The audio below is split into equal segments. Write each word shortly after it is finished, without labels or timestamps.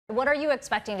What are you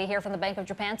expecting to hear from the Bank of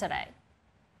Japan today?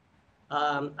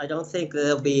 I don't think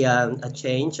there'll be a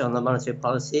change on the monetary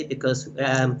policy because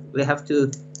we have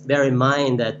to bear in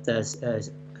mind that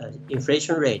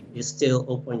inflation rate is still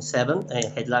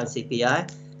 0.7, headline CPI,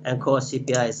 and core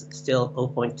CPI is still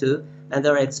 0.2, and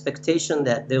there are expectations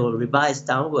that they will revise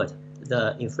downward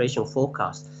the inflation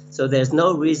forecast. So there's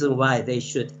no reason why they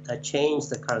should change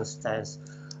the current stance.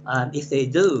 If they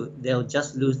do, they'll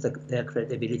just lose their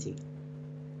credibility.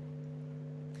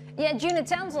 Yeah, June, it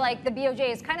sounds like the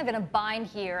BOJ is kind of in a bind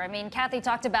here. I mean, Kathy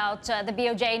talked about the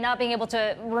BOJ not being able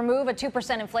to remove a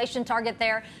 2% inflation target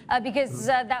there because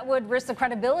that would risk the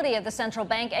credibility of the central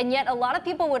bank. And yet a lot of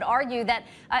people would argue that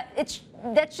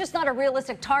that's just not a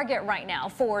realistic target right now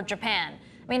for Japan.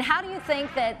 I mean, how do you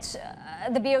think that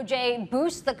the BOJ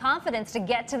boosts the confidence to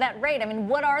get to that rate? I mean,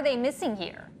 what are they missing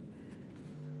here?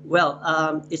 Well,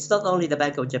 it's not only the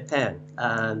Bank of Japan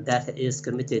that is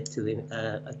committed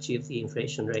to achieve the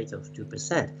inflation rate of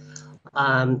 2%.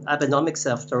 Abenomics,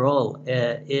 after all,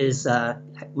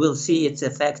 will see its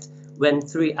effect when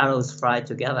three arrows fly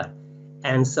together.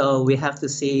 And so we have to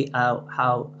see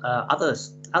how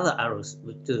other arrows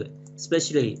would do it,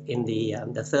 especially in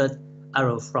the third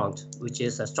arrow front, which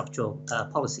is a structural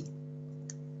policy.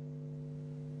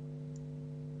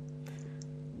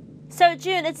 So,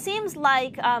 June, it seems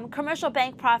like commercial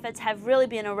bank profits have really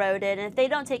been eroded, and if they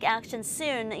don't take action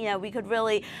soon, we could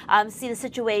really see the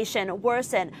situation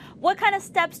worsen. What kind of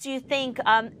steps do you think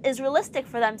is realistic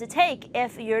for them to take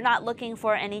if you're not looking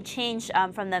for any change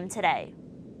from them today?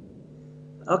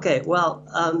 Okay, well,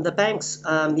 the banks,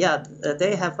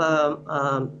 they have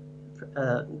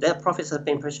their profits have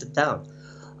been pressured down,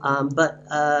 but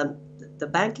the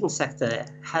banking sector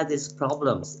had its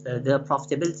problems. Their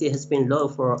profitability has been low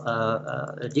for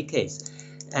decades,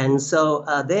 and so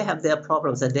they have their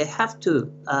problems, and they have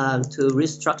to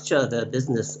restructure the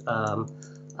business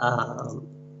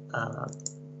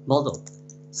model.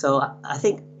 So I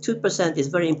think 2% is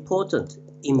very important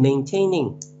in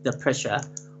maintaining the pressure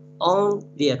on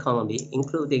the economy,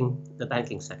 including the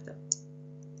banking sector.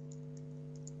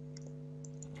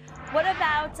 What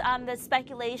about the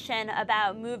speculation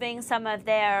about moving some of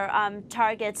their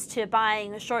targets to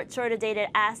buying shorter dated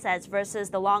assets versus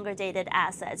the longer dated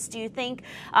assets? Do you think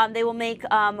they will make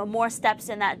more steps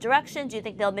in that direction? Do you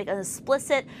think they'll make an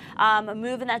explicit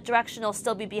move in that direction, or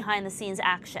still be behind the scenes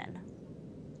action?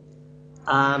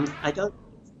 I don't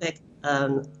expect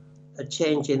a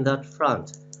change in that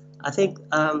front. I think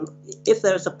if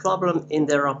there's a problem in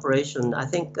their operation, I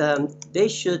think they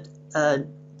should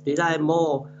rely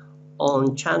more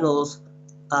on channels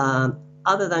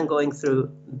other than going through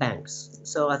banks.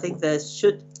 So I think there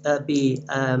should be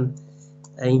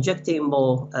injecting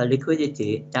more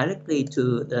liquidity directly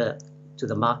to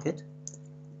the market.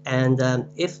 And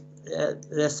if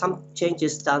there's some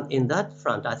changes done in that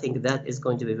front, I think that is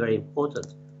going to be very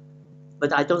important.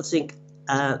 But I don't think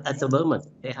at the moment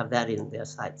they have that in their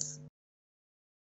sights.